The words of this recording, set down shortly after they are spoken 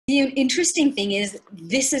interesting thing is,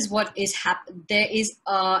 this is what is happening. There is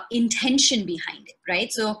intention behind it,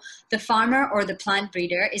 right? So the farmer or the plant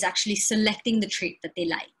breeder is actually selecting the trait that they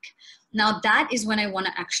like. Now that is when I want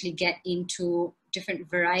to actually get into different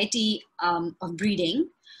variety of breeding,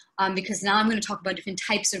 because now I'm going to talk about different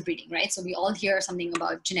types of breeding, right? So we all hear something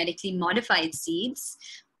about genetically modified seeds,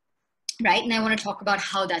 right? And I want to talk about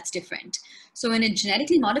how that's different. So in a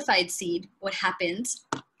genetically modified seed, what happens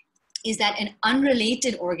is that an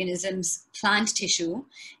unrelated organism's plant tissue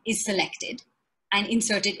is selected and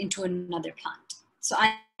inserted into another plant. So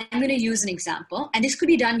I'm going to use an example, and this could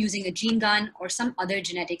be done using a gene gun or some other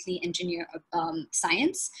genetically engineered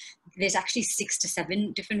science. There's actually 6 to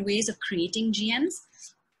 7 different ways of creating GMs,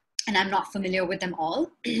 and I'm not familiar with them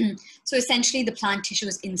all. So essentially the plant tissue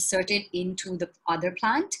is inserted into the other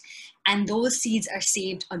plant, and those seeds are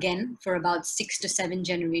saved again for about 6 to 7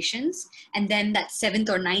 generations. And then that 7th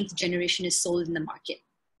or 9th generation is sold in the market,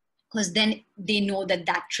 because then they know that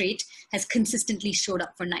that trait has consistently showed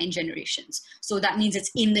up for 9 generations. So that means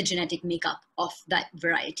it's in the genetic makeup of that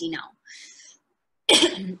variety now.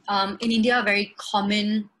 In India, a very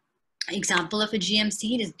common example of a GM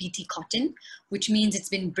seed is BT cotton, which means it's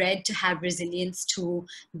been bred to have resilience to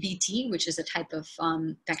BT, which is a type of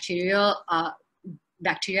bacteria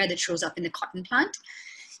that shows up in the cotton plant.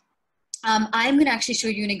 I'm going to actually show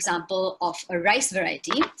you an example of a rice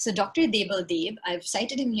variety. So Dr. Debal Deb, I've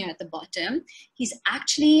cited him here at the bottom. He's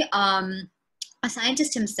actually a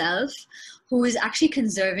scientist himself who is actually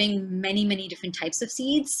conserving many, many different types of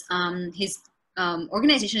seeds. His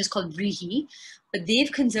organization is called Vrihi, but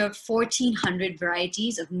they've conserved 1,400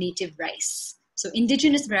 varieties of native rice. So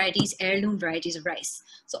indigenous varieties, heirloom varieties of rice.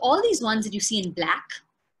 So all these ones that you see in black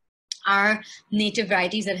are native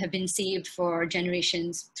varieties that have been saved for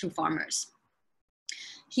generations through farmers.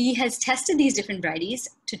 He has tested these different varieties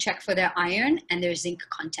to check for their iron and their zinc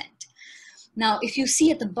content. Now, if you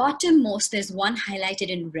see at the bottom most, there's one highlighted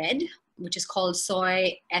in red, which is called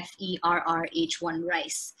soy FERRH1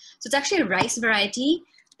 rice. So it's actually a rice variety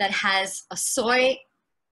that has a soy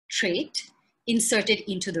trait inserted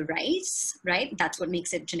into the rice, right? That's what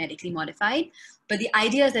makes it genetically modified. But the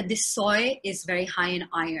idea is that this soy is very high in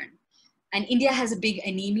iron. And India has a big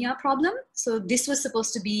anemia problem. So this was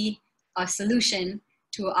supposed to be a solution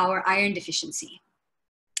to our iron deficiency.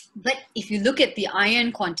 But if you look at the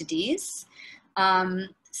iron quantities,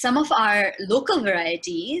 some of our local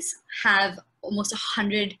varieties have almost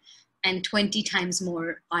 120 times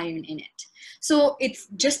more iron in it. So it's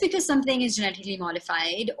just because something is genetically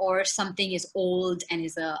modified or something is old and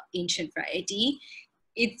is an ancient variety,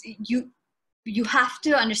 you have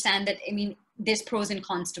to understand that, I mean, there's pros and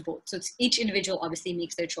cons to both. So each individual obviously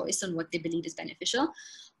makes their choice on what they believe is beneficial.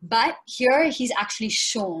 But here he's actually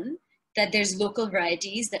shown that there's local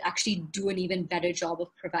varieties that actually do an even better job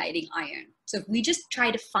of providing iron. So if we just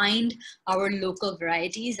try to find our local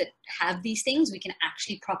varieties that have these things, we can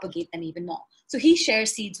actually propagate them even more. So he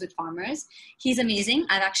shares seeds with farmers. He's amazing.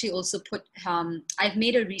 I've actually also put, I've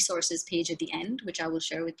made a resources page at the end, which I will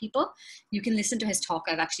share with people. You can listen to his talk.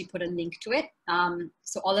 I've actually put a link to it.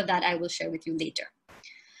 So all of that I will share with you later.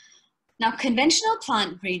 Now, conventional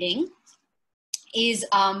plant breeding is,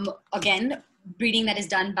 again, breeding that is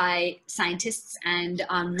done by scientists and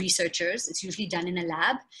researchers. It's usually done in a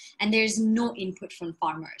lab, and there's no input from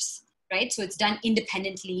farmers, right? So it's done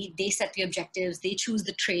independently. They set the objectives, they choose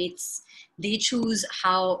the traits, they choose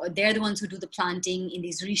how, they're the ones who do the planting in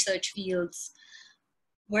these research fields.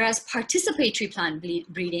 Whereas participatory plant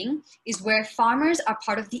breeding is where farmers are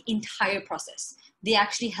part of the entire process. They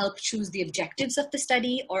actually help choose the objectives of the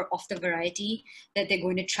study or of the variety that they're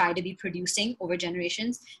going to try to be producing over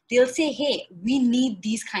generations. They'll say, hey, we need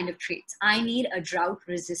these kind of traits. I need a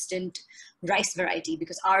drought-resistant rice variety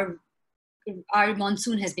because our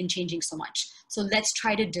monsoon has been changing so much. So let's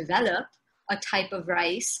try to develop a type of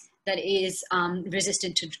rice that is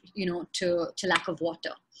resistant to, to lack of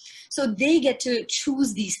water. So they get to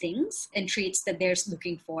choose these things and traits that they're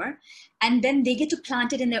looking for, and then they get to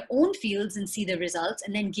plant it in their own fields and see the results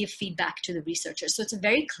and then give feedback to the researchers. So it's a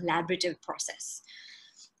very collaborative process.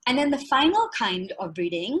 And then the final kind of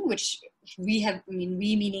breeding, which we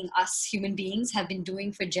meaning us human beings, have been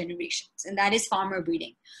doing for generations, and that is farmer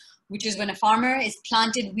breeding, which is when a farmer is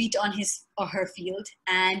planted wheat on his or her field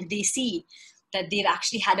and they see that they've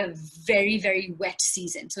actually had a very, very wet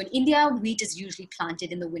season. So in India, wheat is usually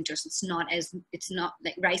planted in the winter. So it's not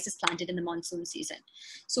like rice is planted in the monsoon season.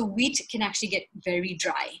 So wheat can actually get very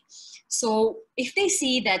dry. So if they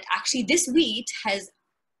see that actually this wheat has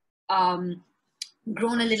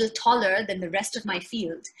grown a little taller than the rest of my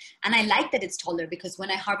field. And I like that it's taller because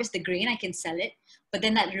when I harvest the grain, I can sell it. But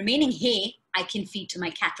then that remaining hay, I can feed to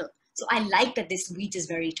my cattle. So I like that this wheat is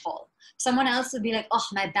very tall. Someone else would be like, oh,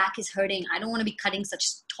 my back is hurting. I don't want to be cutting such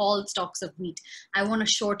tall stalks of wheat. I want a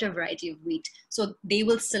shorter variety of wheat. So they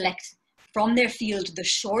will select from their field the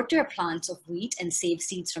shorter plants of wheat and save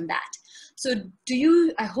seeds from that. So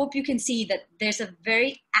I hope you can see that there's a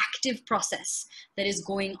very active process that is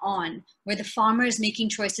going on where the farmer is making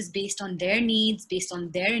choices based on their needs, based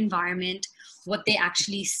on their environment, what they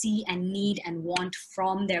actually see and need and want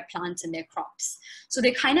from their plants and their crops. So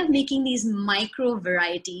they're kind of making these micro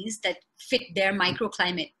varieties that fit their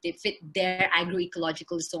microclimate, they fit their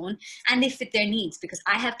agroecological zone, and they fit their needs. Because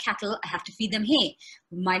I have cattle, I have to feed them hay.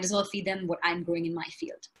 Might as well feed them what I'm growing in my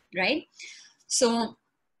field, right? So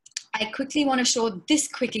I quickly want to show this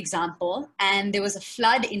quick example. And there was a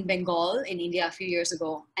flood in Bengal in India a few years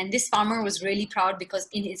ago. And this farmer was really proud because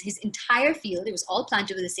in his entire field, it was all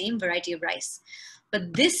planted with the same variety of rice.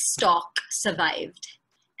 But this stalk survived.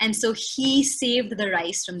 And so he saved the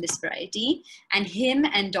rice from this variety. And him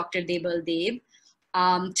and Dr. Debal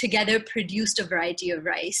Deb together produced a variety of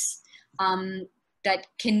rice that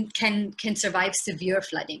can survive severe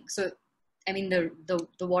flooding. So I mean, the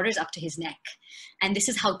water is up to his neck. And this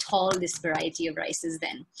is how tall this variety of rice is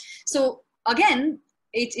then. So again,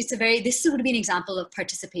 this would be an example of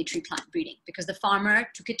participatory plant breeding, because the farmer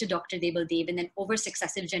took it to Dr. Debal Deb, and then over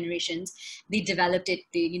successive generations, they developed it,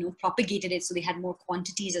 they propagated it, so they had more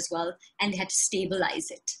quantities as well, and they had to stabilize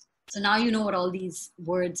it. So now you know what all these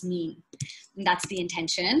words mean. And that's the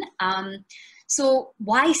intention. So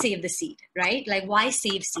why save the seed, right? Like, why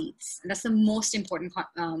save seeds? And that's the most important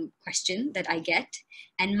question that I get.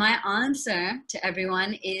 And my answer to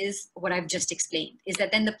everyone is what I've just explained, is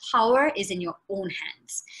that then the power is in your own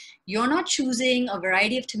hands. You're not choosing a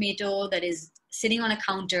variety of tomato that is sitting on a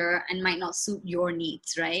counter and might not suit your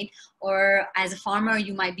needs, right? Or as a farmer,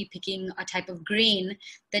 you might be picking a type of grain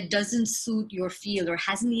that doesn't suit your field or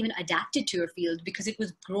hasn't even adapted to your field because it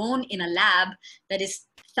was grown in a lab that is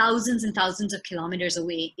thousands and thousands of kilometers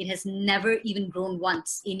away. It has never even grown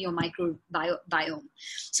once in your microbiome.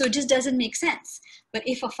 So it just doesn't make sense. But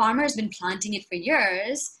if a farmer has been planting it for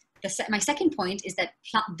years, my second point is that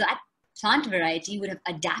that plant variety would have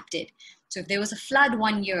adapted. So if there was a flood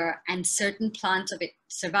one year and certain plants of it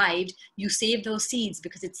survived, you save those seeds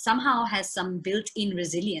because it somehow has some built-in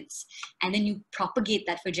resilience. And then you propagate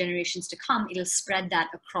that for generations to come. It'll spread that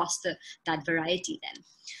across that variety then.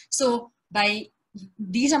 So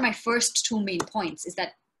these are my first two main points, is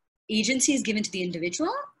that agency is given to the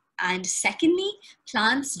individual. And secondly,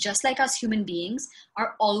 plants, just like us human beings,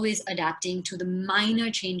 are always adapting to the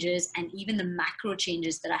minor changes and even the macro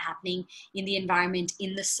changes that are happening in the environment,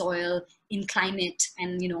 in the soil, in climate.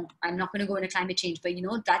 And, I'm not going to go into climate change, but,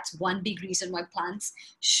 that's one big reason why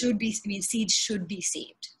seeds should be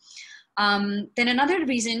saved. Then another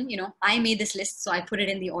reason, I made this list, so I put it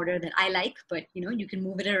in the order that I like, but, you can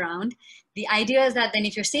move it around. The idea is that then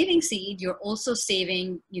if you're saving seed, you're also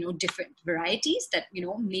saving, different varieties that,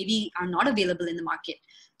 maybe are not available in the market.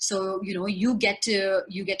 So, you get to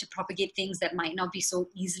propagate things that might not be so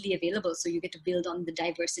easily available. So you get to build on the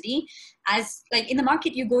diversity. As like in the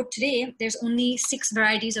market you go today, there's only 6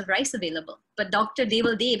 varieties of rice available, but Dr.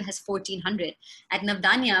 Debal Deb has 1,400. At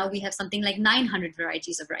Navdanya, we have something like 900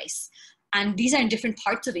 varieties of rice. And these are in different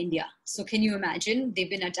parts of India. So can you imagine? They've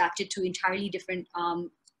been adapted to entirely different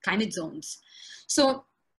climate zones. So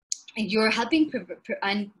you're helping,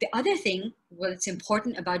 and the other thing, what's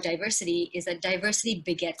important about diversity is that diversity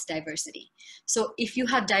begets diversity. So if you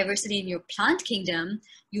have diversity in your plant kingdom,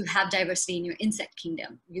 you have diversity in your insect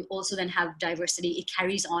kingdom. You also then have diversity, it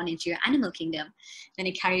carries on into your animal kingdom. Then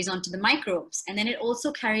it carries on to the microbes. And then it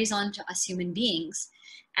also carries on to us human beings.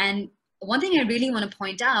 And one thing I really want to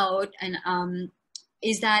point out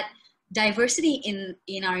is that diversity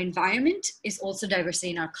in our environment is also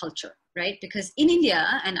diversity in our culture, right? Because in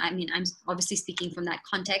India, and I mean, I'm obviously speaking from that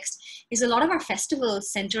context, is a lot of our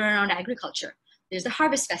festivals center around agriculture. There's the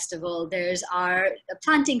harvest festival, there's our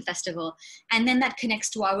planting festival, and then that connects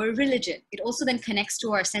to our religion. It also then connects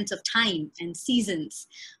to our sense of time and seasons,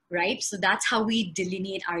 right? So that's how we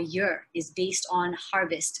delineate our year, is based on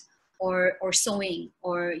harvest or sowing,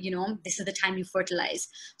 or, this is the time you fertilize.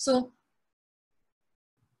 So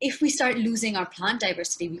if we start losing our plant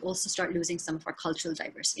diversity, we also start losing some of our cultural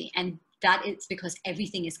diversity. And that is because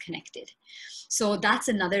everything is connected. So that's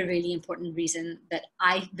another really important reason that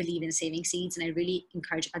I believe in saving seeds, and I really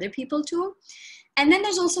encourage other people to. And then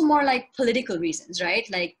there's also more like political reasons, right?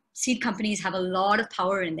 Like seed companies have a lot of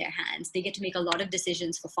power in their hands. They get to make a lot of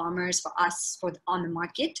decisions for farmers, for us, on the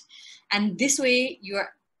market. And this way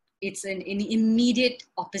it's an immediate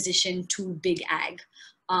opposition to big ag,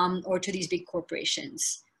 or to these big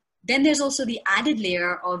corporations. Then there's also the added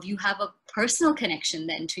layer of you have a personal connection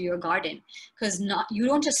then to your garden, because you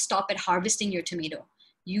don't just stop at harvesting your tomato.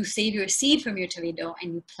 You save your seed from your tomato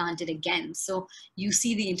and you plant it again. So you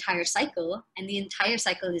see the entire cycle, and the entire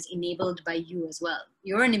cycle is enabled by you as well.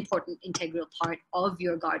 You're an important integral part of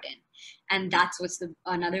your garden. And that's what's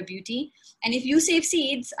another beauty. And if you save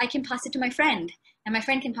seeds, I can pass it to my friend, and my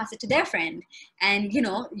friend can pass it to their friend. And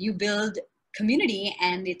you build community,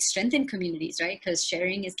 and it strengthens communities, right? Because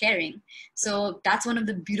sharing is caring. So that's one of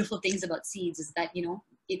the beautiful things about seeds, is that,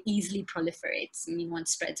 it easily proliferates. I mean,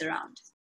 once spreads around.